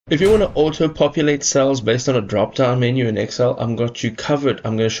If you want to auto-populate cells based on a drop-down menu in Excel, I've got you covered.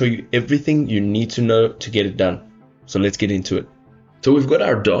 I'm going to show you everything you need to know to get it done. So let's get into it. So we've got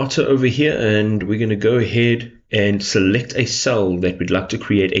our data over here, and we're going to go ahead and select a cell that we'd like to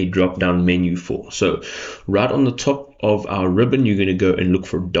create a drop-down menu for. So right on the top of our ribbon, you're going to go and look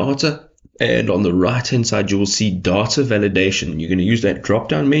for data. And on the right-hand side, you will see data validation. You're going to use that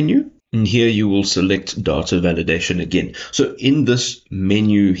drop-down menu. And here you will select data validation again. So in this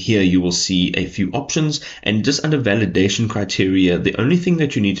menu here, you will see a few options, and just under validation criteria, the only thing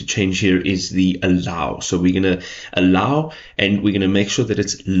that you need to change here is the allow. So we're going to allow, and we're going to make sure that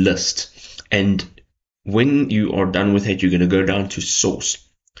it's list. And when you are done with it, you're going to go down to source.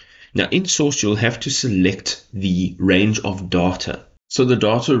 Now in source, you'll have to select the range of data. So the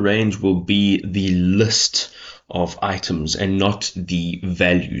data range will be the list of items and not the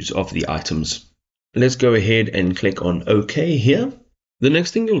values of the items. Let's go ahead and click on OK here. The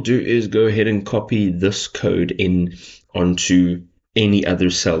next thing you'll do is go ahead and copy this code in onto any other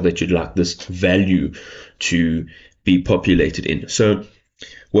cell that you'd like this value to be populated in. So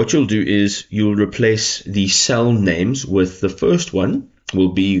what you'll do is you'll replace the cell names with the first one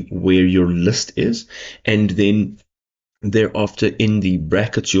will be where your list is, and then thereafter in the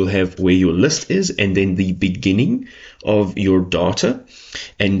brackets you'll have where your list is, and then the beginning of your data,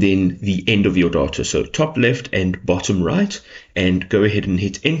 and then the end of your data. So top left and bottom right, and go ahead and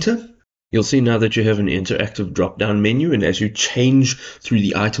hit enter. You'll see now that you have an interactive drop down menu, and as you change through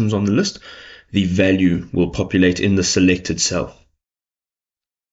the items on the list, the value will populate in the selected cell.